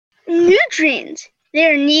Nutrients. They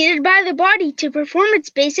are needed by the body to perform its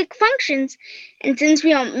basic functions, and since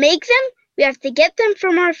we don't make them, we have to get them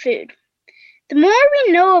from our food. The more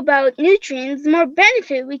we know about nutrients, the more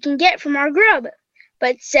benefit we can get from our grub.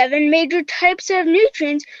 But 7 major types of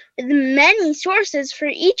nutrients with many sources for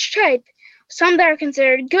each type, some that are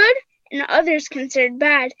considered good and others considered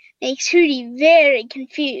bad, makes Hootie very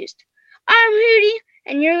confused. I'm Hootie,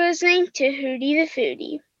 and you're listening to Hootie the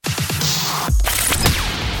Foodie.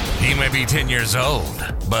 He may be 10 years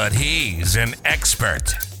old, but he's an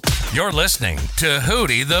expert. You're listening to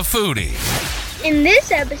Hootie the Foodie. In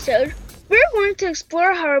this episode, we're going to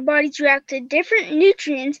explore how our bodies react to different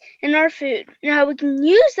nutrients in our food and how we can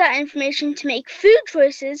use that information to make food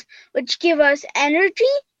choices which give us energy,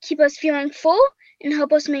 keep us feeling full, and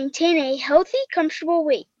help us maintain a healthy, comfortable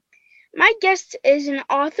weight. My guest is an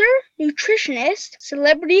author, nutritionist,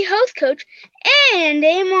 celebrity health coach, and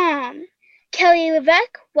a mom. Kelly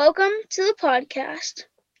Levesque, welcome to the podcast.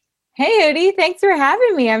 Hey, Hootie, thanks for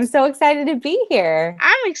having me. I'm so excited to be here.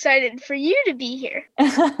 I'm excited for you to be here.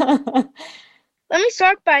 Let me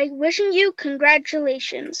start by wishing you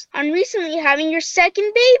congratulations on recently having your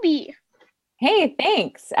second baby. Hey,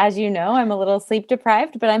 thanks. As you know, I'm a little sleep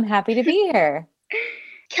deprived, but I'm happy to be here.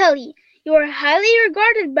 Kelly, you are highly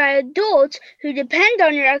regarded by adults who depend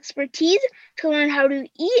on your expertise to learn how to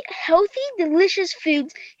eat healthy, delicious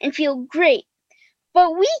foods and feel great.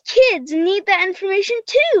 But we kids need that information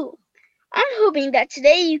too. I'm hoping that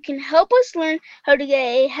today you can help us learn how to get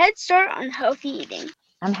a head start on healthy eating.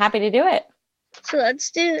 I'm happy to do it. So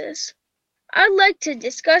let's do this. I'd like to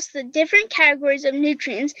discuss the different categories of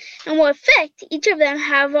nutrients and what effect each of them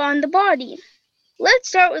have on the body. Let's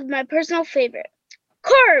start with my personal favorite,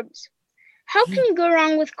 carbs. How can you go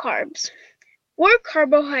wrong with carbs? Or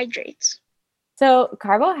carbohydrates? So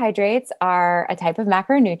carbohydrates are a type of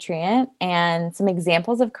macronutrient, and some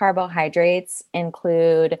examples of carbohydrates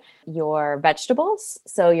include your vegetables.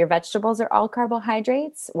 So your vegetables are all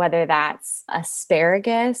carbohydrates, whether that's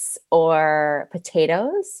asparagus or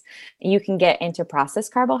potatoes. You can get into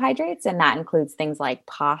processed carbohydrates, and that includes things like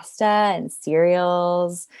pasta and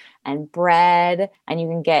cereals and bread, and you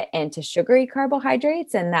can get into sugary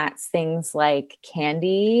carbohydrates, and that's things like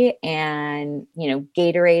candy and,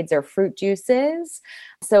 Gatorades or fruit juices.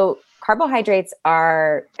 So carbohydrates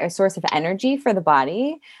are a source of energy for the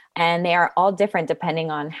body, and they are all different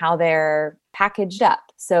depending on how they're packaged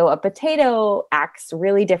up. So a potato acts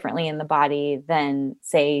really differently in the body than,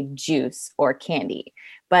 say, juice or candy,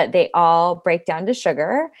 but they all break down to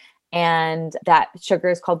sugar. And that sugar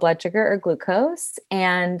is called blood sugar or glucose,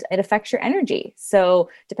 and it affects your energy. So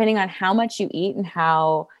depending on how much you eat and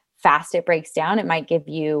how fast it breaks down, it might give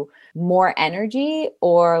you more energy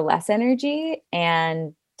or less energy.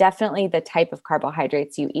 And definitely the type of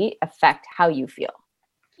carbohydrates you eat affect how you feel.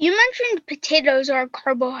 You mentioned potatoes are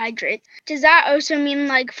carbohydrates. Does that also mean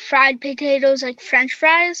like fried potatoes, like French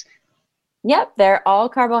fries? Yep, they're all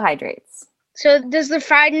carbohydrates. So does the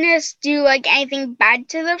friedness do like anything bad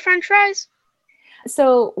to the French fries?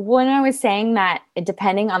 So when I was saying that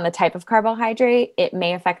depending on the type of carbohydrate, it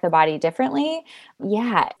may affect the body differently.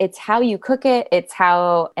 Yeah, it's how you cook it. It's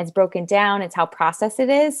how it's broken down. It's how processed it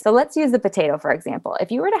is. So let's use the potato, for example.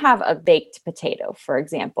 If you were to have a baked potato, for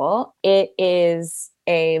example, it is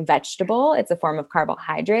a vegetable. It's a form of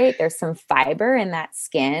carbohydrate. There's some fiber in that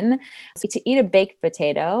skin. So to eat a baked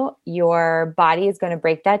potato, your body is going to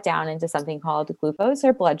break that down into something called glucose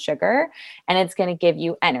or blood sugar, and it's going to give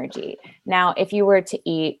you energy. Now, if you were to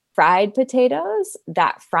eat fried potatoes,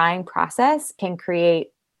 that frying process can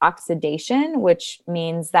create oxidation, which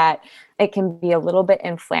means that it can be a little bit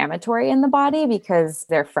inflammatory in the body because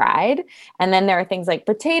they're fried. And then there are things like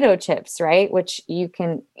potato chips, right? Which you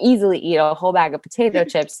can easily eat a whole bag of potato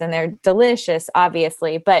chips and they're delicious,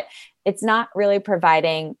 obviously, but it's not really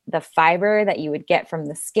providing the fiber that you would get from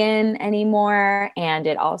the skin anymore. And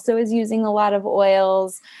it also is using a lot of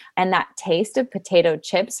oils. And that taste of potato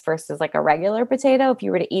chips versus like a regular potato, if you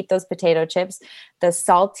were to eat those potato chips, the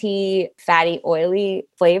salty, fatty, oily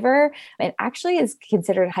flavor, it actually is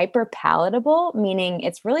considered hyper palatable, meaning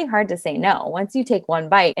it's really hard to say no. Once you take one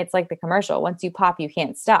bite, it's like the commercial. Once you pop, you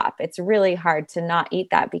can't stop. It's really hard to not eat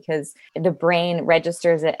that because the brain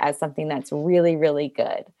registers it as something that's really, really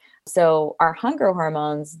good. So our hunger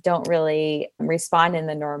hormones don't really respond in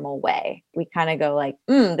the normal way. We kind of go like,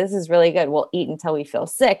 this is really good. We'll eat until we feel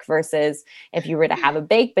sick versus if you were to have a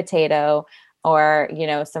baked potato or,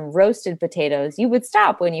 some roasted potatoes, you would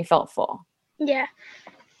stop when you felt full. Yeah.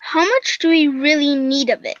 How much do we really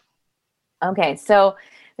need of it? Okay, so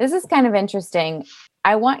this is kind of interesting.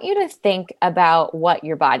 I want you to think about what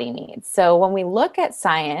your body needs. So when we look at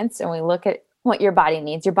science and we look at what your body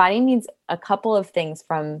needs. Your body needs a couple of things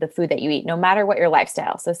from the food that you eat, no matter what your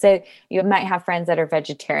lifestyle. So say you might have friends that are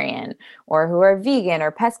vegetarian or who are vegan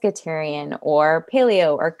or pescatarian or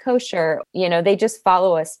paleo or kosher. They just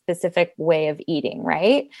follow a specific way of eating,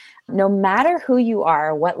 right? No matter who you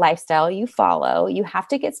are, what lifestyle you follow, you have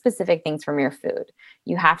to get specific things from your food.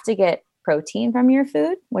 You have to get protein from your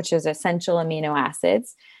food, which is essential amino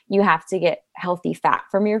acids. You have to get healthy fat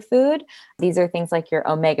from your food. These are things like your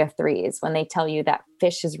omega-3s. When they tell you that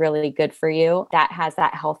fish is really good for you, that has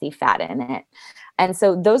that healthy fat in it. And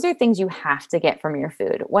so those are things you have to get from your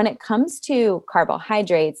food. When it comes to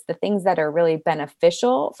carbohydrates, the things that are really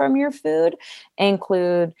beneficial from your food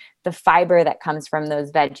include the fiber that comes from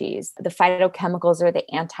those veggies, the phytochemicals or the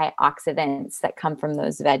antioxidants that come from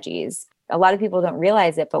those veggies. A lot of people don't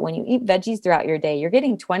realize it, but when you eat veggies throughout your day, you're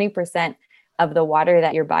getting 20% of the water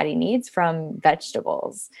that your body needs from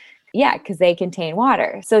vegetables. Yeah, because they contain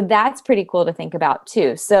water. So that's pretty cool to think about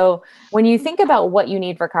too. So when you think about what you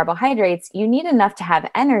need for carbohydrates, you need enough to have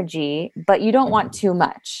energy, but you don't want too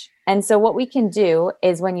much. And so what we can do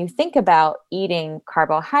is when you think about eating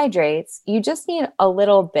carbohydrates, you just need a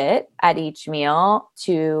little bit at each meal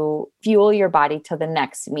to fuel your body to the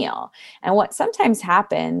next meal. And what sometimes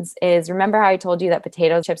happens is, remember how I told you that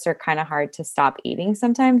potato chips are kind of hard to stop eating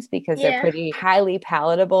sometimes because they're pretty highly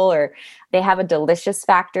palatable, or they have a delicious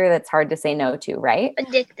factor that's hard to say no to, right?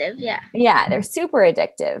 Addictive, yeah. Yeah, they're super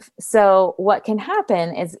addictive. So what can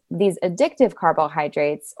happen is these addictive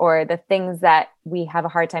carbohydrates, or the things that we have a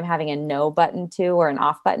hard time having a no button to or an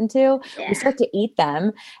off button to, we start to eat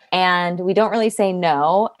them and we don't really say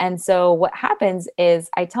no. And so what happens is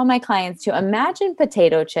I tell my clients to imagine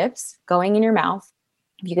potato chips going in your mouth.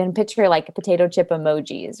 You can picture like potato chip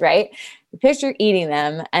emojis, right? You picture eating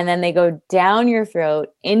them and then they go down your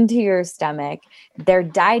throat into your stomach. They're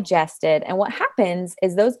digested. And what happens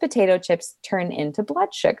is those potato chips turn into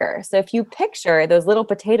blood sugar. So if you picture those little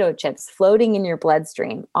potato chips floating in your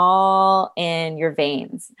bloodstream, all in your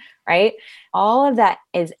veins, right? All of that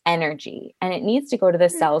is energy and it needs to go to the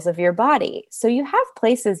cells of your body. So you have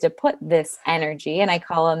places to put this energy, and I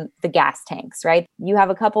call them the gas tanks, right? You have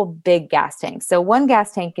a couple big gas tanks. So one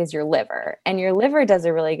gas tank is your liver, and your liver does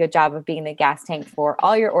a really good job of being the gas tank for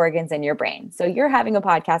all your organs and your brain. So you're having a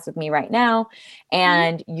podcast with me right now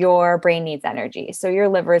and your brain needs energy. So your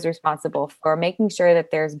liver is responsible for making sure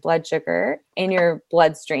that there's blood sugar in your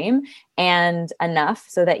bloodstream and enough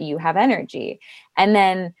so that you have energy. And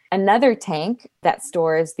then another tank that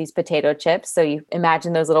stores these potato chips. So you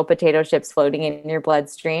imagine those little potato chips floating in your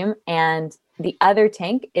bloodstream. And the other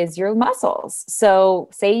tank is your muscles. So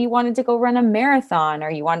say you wanted to go run a marathon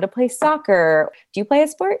or you wanted to play soccer. Do you play a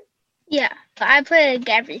sport? Yeah, I play like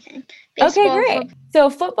everything. Baseball, okay, great. So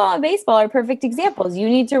football and baseball are perfect examples. You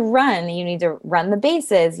need to run. You need to run the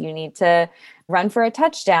bases. You need to run for a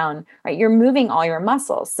touchdown, right? You're moving all your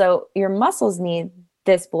muscles. So your muscles need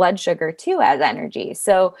this blood sugar too as energy.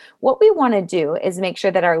 So what we want to do is make sure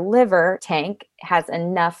that our liver tank has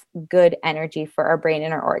enough good energy for our brain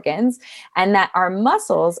and our organs, and that our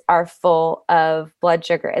muscles are full of blood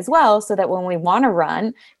sugar as well, so that when we want to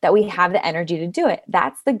run, that we have the energy to do it.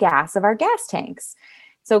 That's the gas of our gas tanks.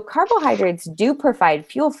 So carbohydrates do provide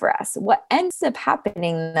fuel for us. What ends up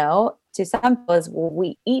happening though, to some people, is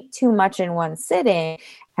we eat too much in one sitting.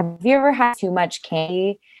 Have you ever had too much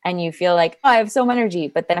candy and you feel like, oh, I have so much energy,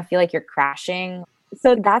 but then I feel like you're crashing?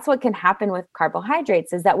 So that's what can happen with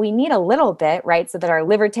carbohydrates, is that we need a little bit, right? So that our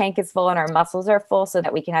liver tank is full and our muscles are full so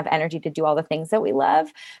that we can have energy to do all the things that we love.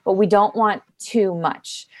 But we don't want too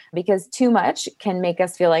much, because too much can make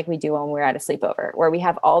us feel like we do when we're at a sleepover, where we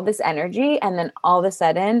have all this energy and then all of a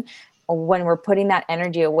sudden, when we're putting that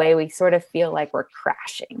energy away, we sort of feel like we're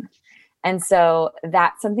crashing. And so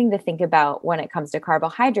that's something to think about when it comes to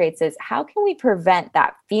carbohydrates, is how can we prevent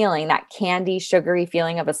that feeling, that candy, sugary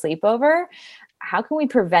feeling of a sleepover? How can we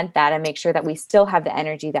prevent that and make sure that we still have the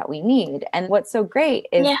energy that we need? And what's so great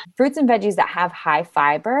is fruits and veggies that have high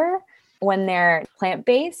fiber, when they're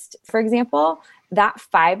plant-based, for example, that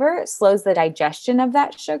fiber slows the digestion of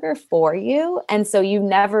that sugar for you. And so you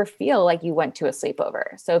never feel like you went to a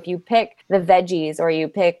sleepover. So if you pick the veggies or you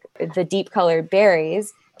pick the deep colored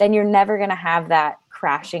berries, then you're never going to have that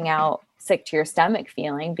crashing out, sick to your stomach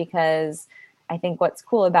feeling, because I think what's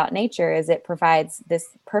cool about nature is it provides this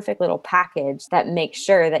perfect little package that makes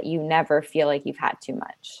sure that you never feel like you've had too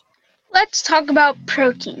much. Let's talk about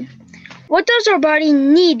protein. What does our body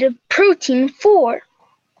need protein for?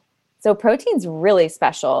 So protein's really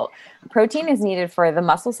special. Protein is needed for the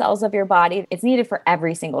muscle cells of your body. It's needed for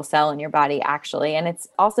every single cell in your body, actually. And it's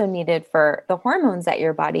also needed for the hormones that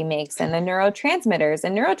your body makes and the neurotransmitters.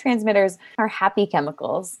 And neurotransmitters are happy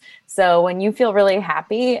chemicals. So when you feel really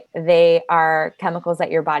happy, they are chemicals that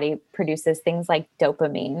your body produces, things like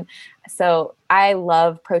dopamine. So I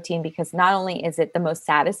love protein because not only is it the most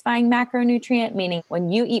satisfying macronutrient, meaning when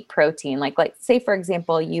you eat protein, like say, for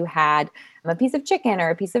example, you had a piece of chicken or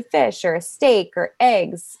a piece of fish or a steak or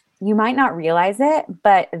eggs, you might not realize it,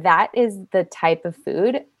 but that is the type of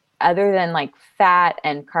food, other than like fat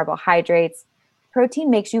and carbohydrates, protein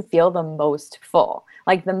makes you feel the most full,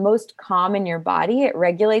 like the most calm in your body. It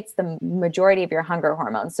regulates the majority of your hunger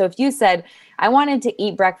hormones. So if you said, I wanted to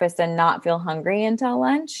eat breakfast and not feel hungry until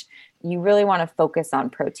lunch, you really want to focus on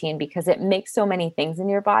protein because it makes so many things in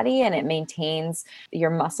your body, and it maintains your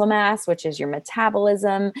muscle mass, which is your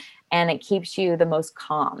metabolism, and it keeps you the most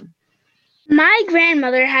calm. My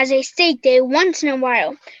grandmother has a steak day once in a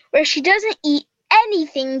while where she doesn't eat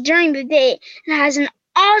anything during the day and has an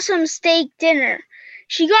awesome steak dinner.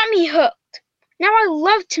 She got me hooked. Now I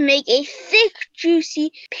love to make a thick,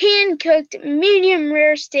 juicy, pan-cooked, medium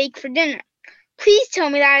rare steak for dinner. Please tell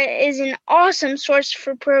me that is an awesome source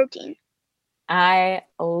for protein. I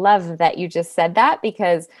love that you just said that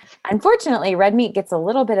because unfortunately, red meat gets a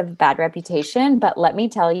little bit of a bad reputation, but let me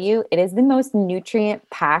tell you, it is the most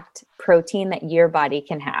nutrient-packed protein that your body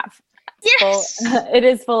can have. Yes! It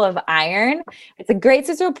is full of iron. It's a great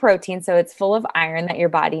source of protein, so it's full of iron that your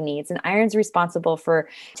body needs. And iron is responsible for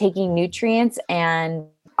taking nutrients and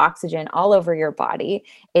oxygen all over your body.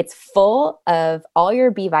 It's full of all your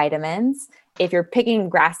B vitamins. If you're picking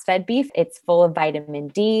grass-fed beef, it's full of vitamin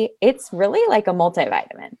D. It's really like a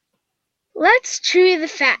multivitamin. Let's chew the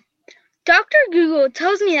fat. Dr. Google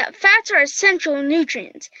tells me that fats are essential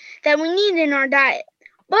nutrients that we need in our diet.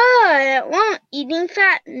 But won't eating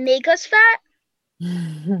fat make us fat?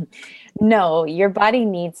 No, your body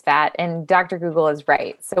needs fat, and Dr. Google is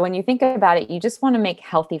right. So when you think about it, you just want to make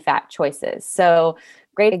healthy fat choices. So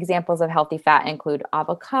great examples of healthy fat include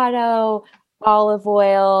avocado, olive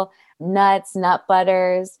oil, nuts, nut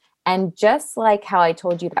butters. And just like how I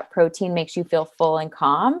told you that protein makes you feel full and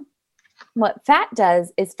calm, what fat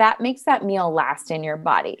does is fat makes that meal last in your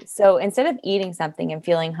body. So instead of eating something and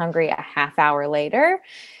feeling hungry a half hour later,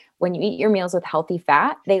 when you eat your meals with healthy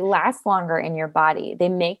fat, they last longer in your body. They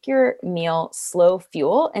make your meal slow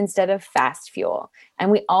fuel instead of fast fuel. And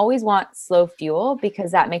we always want slow fuel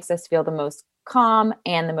because that makes us feel the most calm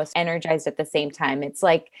and the most energized at the same time. It's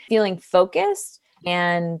like feeling focused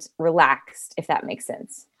and relaxed, if that makes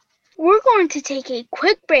sense. We're going to take a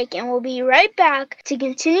quick break and we'll be right back to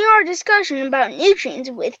continue our discussion about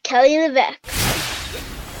nutrients with Kelly LeVeque.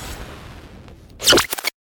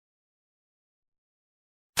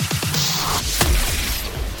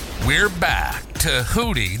 We're back to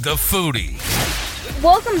Hootie the Foodie.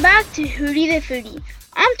 Welcome back to Hootie the Foodie.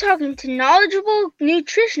 I'm talking to knowledgeable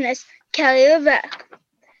nutritionist Kelly LeVeque.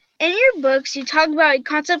 In your books, you talk about a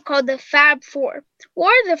concept called the Fab Four. What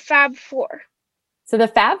are the Fab Four? So the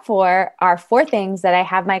Fab Four are 4 things that I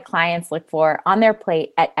have my clients look for on their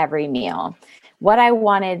plate at every meal. What I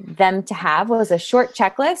wanted them to have was a short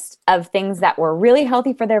checklist of things that were really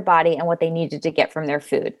healthy for their body and what they needed to get from their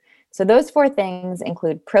food. So those 4 things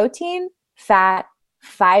include protein, fat,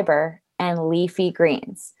 fiber, and leafy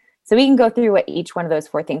greens. So we can go through what each one of those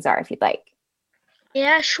 4 things are if you'd like.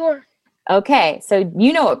 Yeah, sure. Okay, so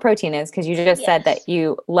you know what protein is because you just said that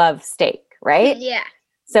you love steak, right? Yeah.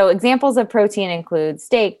 So examples of protein include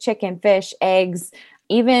steak, chicken, fish, eggs,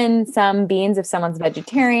 even some beans if someone's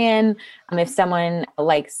vegetarian. If someone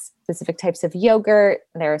likes specific types of yogurt,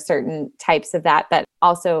 there are certain types of that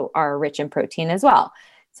also are rich in protein as well.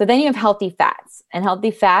 So then you have healthy fats. And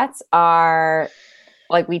healthy fats are,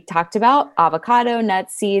 like we talked about, avocado,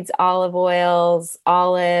 nuts, seeds, olive oils,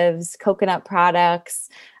 olives, coconut products,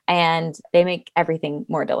 and they make everything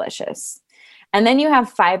more delicious. And then you have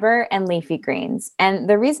fiber and leafy greens. And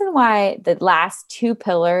the reason why the last 2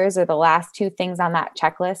 pillars or the last 2 things on that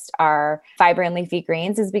checklist are fiber and leafy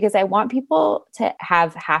greens is because I want people to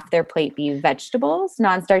have half their plate be vegetables,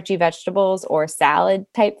 non-starchy vegetables or salad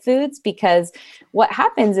type foods, because what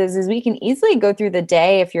happens is we can easily go through the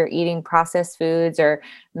day if you're eating processed foods or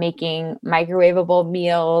making microwavable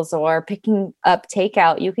meals or picking up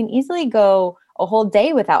takeout, you can easily go a whole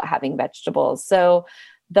day without having vegetables. So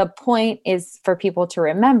the point is for people to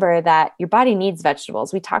remember that your body needs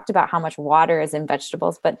vegetables. We talked about how much water is in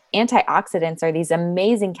vegetables, but antioxidants are these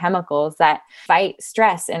amazing chemicals that fight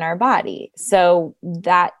stress in our body. So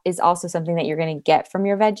that is also something that you're going to get from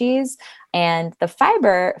your veggies. And the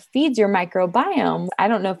fiber feeds your microbiome. I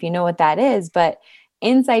don't know if you know what that is, but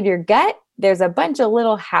inside your gut, there's a bunch of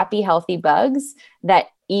little happy, healthy bugs that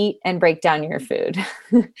eat and break down your food.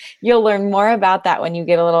 You'll learn more about that when you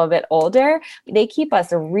get a little bit older. They keep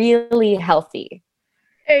us really healthy.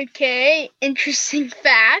 Okay, interesting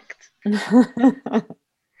fact.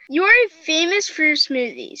 You are famous for your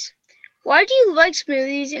smoothies. Why do you like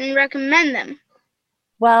smoothies and recommend them?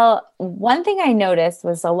 Well, one thing I noticed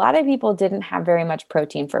was a lot of people didn't have very much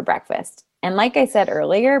protein for breakfast. And like I said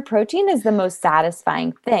earlier, protein is the most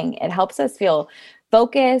satisfying thing. It helps us feel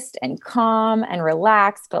focused and calm and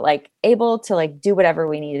relaxed, but like able to like do whatever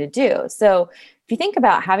we need to do. So if you think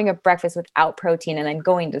about having a breakfast without protein and then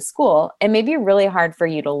going to school, it may be really hard for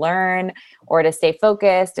you to learn or to stay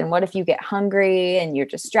focused. And what if you get hungry and you're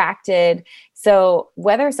distracted? So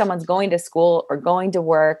whether someone's going to school or going to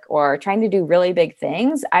work or trying to do really big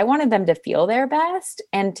things, I wanted them to feel their best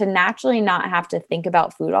and to naturally not have to think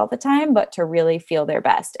about food all the time, but to really feel their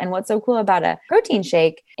best. And what's so cool about a protein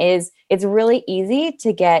shake is it's really easy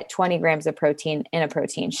to get 20 grams of protein in a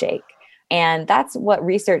protein shake. And that's what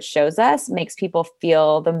research shows us makes people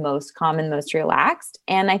feel the most calm and most relaxed.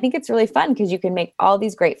 And I think it's really fun because you can make all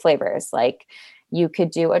these great flavors. Like you could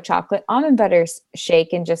do a chocolate almond butter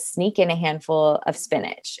shake and just sneak in a handful of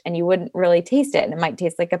spinach and you wouldn't really taste it. And it might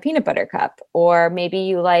taste like a peanut butter cup. Or maybe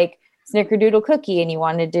you like snickerdoodle cookie and you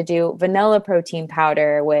wanted to do vanilla protein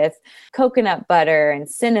powder with coconut butter and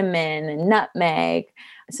cinnamon and nutmeg.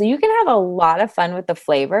 So you can have a lot of fun with the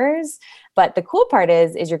flavors. But the cool part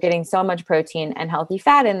is you're getting so much protein and healthy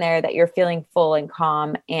fat in there that you're feeling full and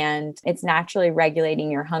calm, and it's naturally regulating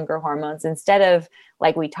your hunger hormones instead of,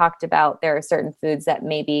 like we talked about, there are certain foods that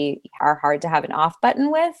maybe are hard to have an off button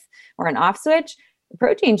with or an off switch. A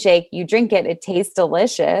protein shake, you drink it, it tastes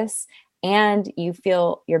delicious, and you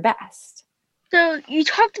feel your best. So you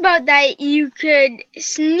talked about that you could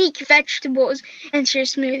sneak vegetables into your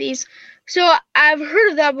smoothies. So I've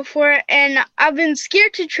heard of that before, and I've been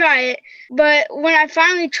scared to try it. But when I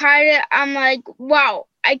finally tried it, I'm like, wow,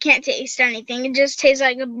 I can't taste anything. It just tastes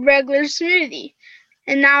like a regular smoothie.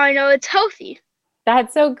 And now I know it's healthy.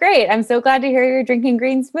 That's so great. I'm so glad to hear you're drinking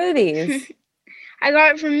green smoothies. I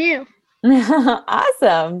got it from you.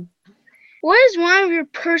 Awesome. What is one of your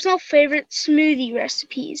personal favorite smoothie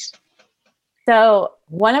recipes? So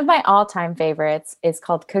one of my all-time favorites is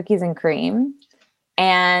called Cookies and Cream.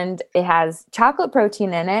 And it has chocolate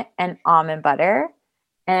protein in it and almond butter.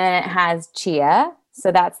 And it has chia.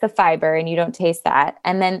 So that's the fiber and you don't taste that.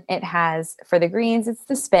 And then it has, for the greens, it's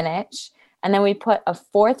the spinach. And then we put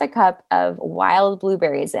 1/4 cup of wild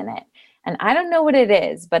blueberries in it. And I don't know what it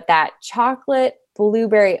is, but that chocolate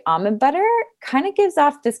blueberry almond butter kind of gives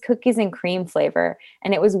off this cookies and cream flavor.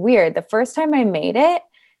 And it was weird. The first time I made it,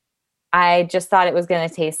 I just thought it was going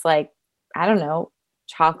to taste like, I don't know,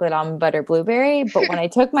 chocolate almond butter blueberry. But when I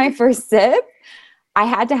took my first sip, I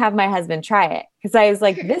had to have my husband try it because I was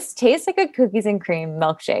like, this tastes like a cookies and cream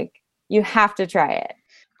milkshake. You have to try it.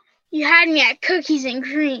 You had me at cookies and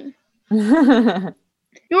cream.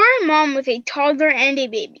 You're a mom with a toddler and a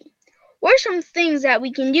baby. What are some things that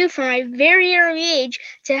we can do from a very early age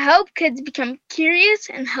to help kids become curious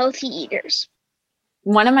and healthy eaters?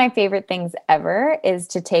 One of my favorite things ever is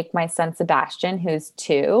to take my son Sebastian, who's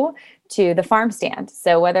 2, to the farm stand.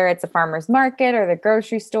 So whether it's a farmer's market or the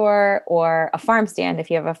grocery store or a farm stand, if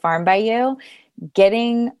you have a farm by you,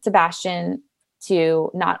 getting Sebastian to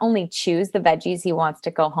not only choose the veggies he wants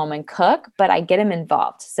to go home and cook, but I get him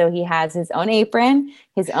involved. So he has his own apron,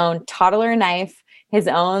 his own toddler knife, his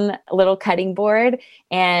own little cutting board,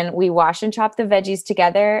 and we wash and chop the veggies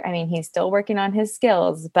together. I mean, he's still working on his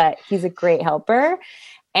skills, but he's a great helper.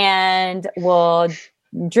 And we'll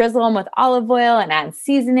drizzle them with olive oil and add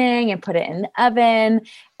seasoning and put it in the oven.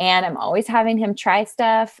 And I'm always having him try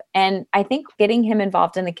stuff. And I think getting him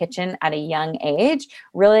involved in the kitchen at a young age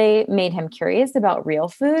really made him curious about real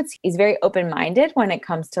foods. He's very open-minded when it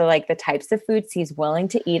comes to like the types of foods he's willing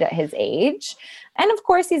to eat at his age. And of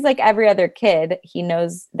course, he's like every other kid. He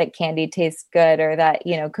knows that candy tastes good or that,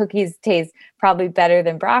 cookies taste probably better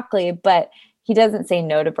than broccoli, but he doesn't say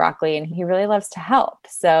no to broccoli and he really loves to help.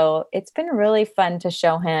 So it's been really fun to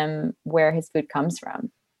show him where his food comes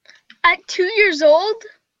from. At 2 years old?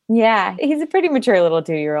 Yeah, he's a pretty mature little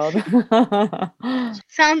 2-year-old.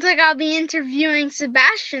 Sounds like I'll be interviewing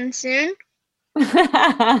Sebastian soon. Do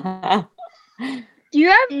you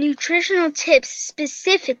have nutritional tips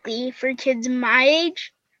specifically for kids my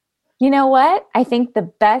age? You know what? I think the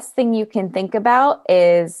best thing you can think about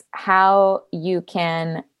is how you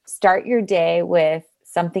can start your day with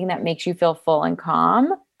something that makes you feel full and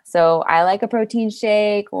calm. So I like a protein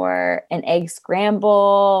shake or an egg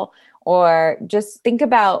scramble, or just think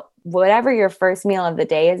about whatever your first meal of the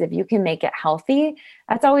day is. If you can make it healthy,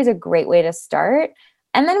 that's always a great way to start.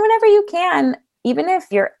 And then whenever you can, even if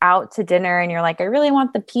you're out to dinner and you're like, I really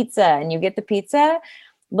want the pizza, and you get the pizza,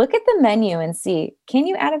 look at the menu and see, can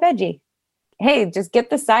you add a veggie? Hey, just get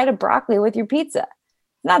the side of broccoli with your pizza.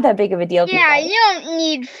 Not that big of a deal. Yeah, you don't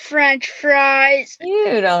need French fries.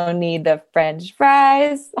 You don't need the French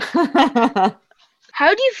fries. How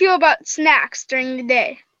do you feel about snacks during the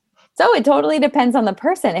day? So it totally depends on the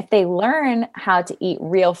person. If they learn how to eat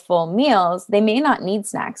real full meals, they may not need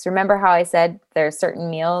snacks. Remember how I said there are certain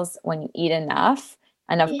meals when you eat enough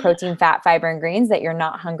protein, fat, fiber, and greens that you're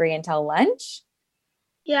not hungry until lunch?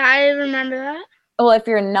 Yeah, I remember that. Well, if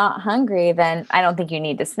you're not hungry, then I don't think you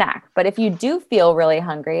need to snack. But if you do feel really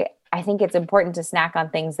hungry, I think it's important to snack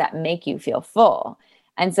on things that make you feel full.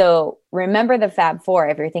 And so remember the Fab Four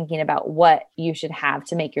if you're thinking about what you should have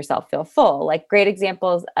to make yourself feel full. Like great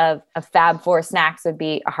examples of Fab Four snacks would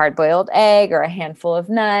be a hard-boiled egg or a handful of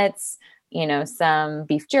nuts, some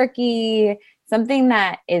beef jerky, something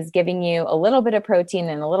that is giving you a little bit of protein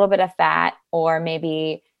and a little bit of fat, or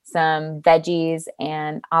maybe some veggies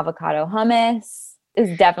and avocado hummus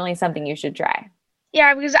is definitely something you should try.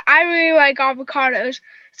 Yeah, because I really like avocados,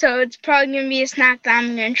 so it's probably going to be a snack that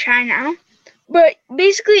I'm going to try now. But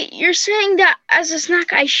basically, you're saying that as a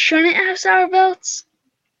snack, I shouldn't have Sour Belts?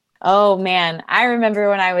 Oh, man. I remember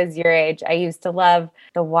when I was your age, I used to love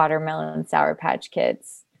the watermelon Sour Patch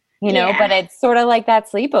Kids, but it's sort of like that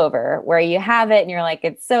sleepover where you have it and you're like,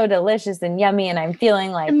 it's so delicious and yummy, and I'm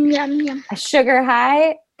feeling like yum. a sugar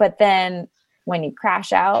high. But then when you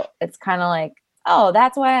crash out, it's kind of like, oh,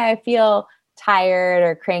 that's why I feel tired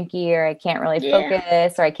or cranky, or I can't really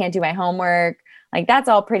focus, or I can't do my homework. Like that's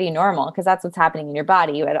all pretty normal because that's what's happening in your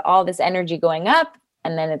body. You had all this energy going up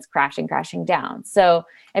and then it's crashing down. So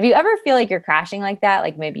if you ever feel like you're crashing like that,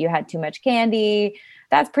 like maybe you had too much candy,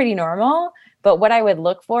 that's pretty normal. But what I would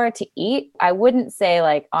look for to eat, I wouldn't say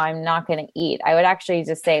like, oh, I'm not going to eat. I would actually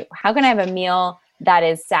just say, how can I have a meal that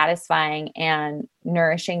is satisfying and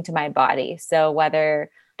nourishing to my body? So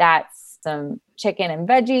whether that's some chicken and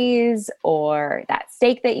veggies or that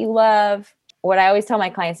steak that you love, what I always tell my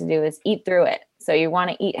clients to do is eat through it. So you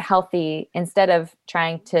want to eat healthy instead of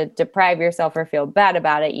trying to deprive yourself or feel bad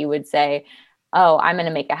about it. You would say, oh, I'm going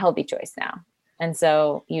to make a healthy choice now. And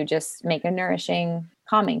so you just make a nourishing,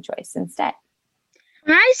 calming choice instead.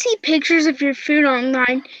 When I see pictures of your food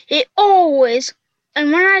online, it always,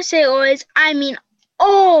 and when I say always, I mean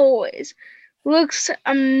always, looks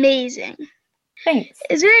amazing. Thanks.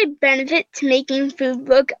 Is there a benefit to making food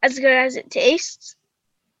look as good as it tastes?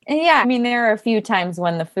 Yeah, I mean, there are a few times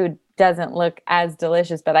when the food doesn't look as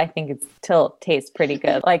delicious, but I think it still tastes pretty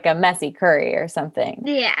good, like a messy curry or something.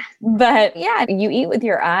 Yeah. But yeah, you eat with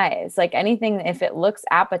your eyes. Like anything, if it looks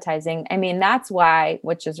appetizing, I mean, that's why,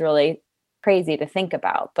 which is really crazy to think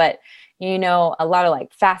about. But a lot of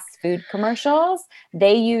like fast food commercials,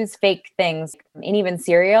 they use fake things, and even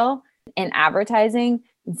cereal in advertising.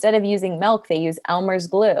 Instead of using milk, they use Elmer's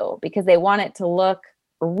glue because they want it to look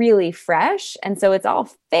really fresh. And so it's all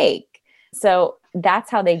fake. So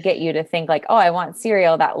that's how they get you to think like, oh, I want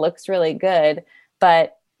cereal that looks really good.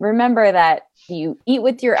 But remember that you eat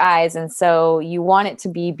with your eyes. And so you want it to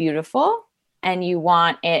be beautiful and you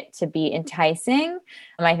want it to be enticing.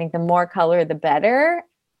 I think the more color, the better.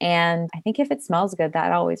 And I think if it smells good,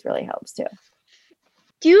 that always really helps too.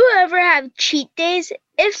 Do you ever have cheat days?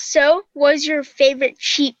 If so, what is your favorite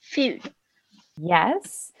cheat food?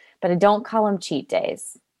 Yes, but I don't call them cheat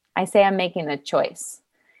days. I say I'm making a choice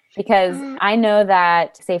because I know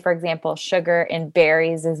that, say, for example, sugar in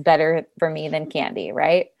berries is better for me than candy,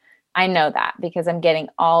 right? I know that because I'm getting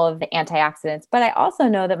all of the antioxidants, but I also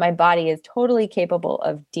know that my body is totally capable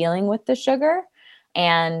of dealing with the sugar,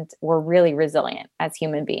 and we're really resilient as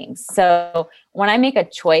human beings. So when I make a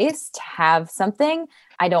choice to have something,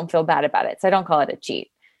 I don't feel bad about it. So I don't call it a cheat.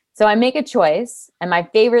 So I make a choice, and my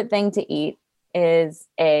favorite thing to eat is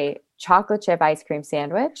a chocolate chip ice cream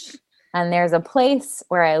sandwich. And there's a place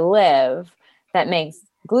where I live that makes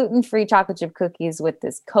gluten-free chocolate chip cookies with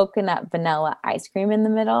this coconut vanilla ice cream in the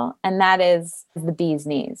middle. And that is the bee's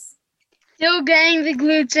knees. Still getting the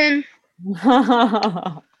gluten.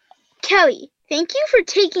 Kelly, thank you for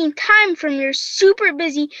taking time from your super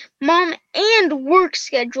busy mom and work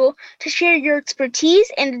schedule to share your expertise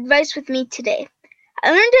and advice with me today.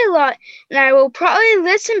 I learned a lot, and I will probably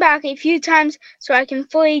listen back a few times so I can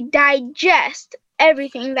fully digest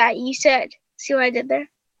everything that you said. See what I did there?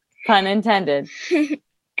 Pun intended.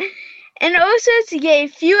 And also to get a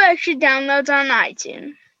few extra downloads on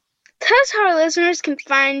iTunes. Tell us how our listeners can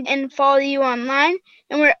find and follow you online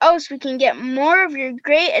and where else we can get more of your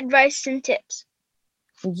great advice and tips.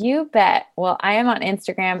 You bet. Well, I am on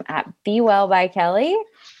Instagram at BeWellByKelly,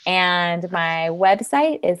 and my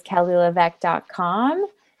website is kellylevesque.com,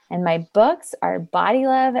 and my books are Body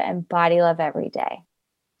Love and Body Love Every Day.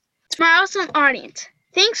 To my awesome audience,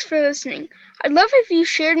 thanks for listening. I'd love if you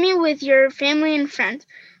shared me with your family and friends.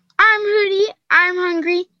 I'm Hootie, I'm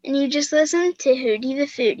hungry, and you just listened to Hootie the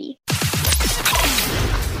Foodie.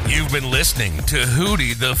 You've been listening to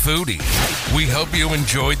Hootie the Foodie. We hope you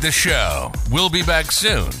enjoyed the show. We'll be back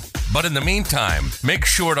soon. But in the meantime, make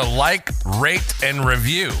sure to like, rate, and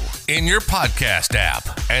review in your podcast app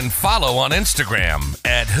and follow on Instagram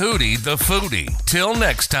at Hootie the Foodie. Till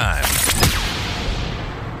next time.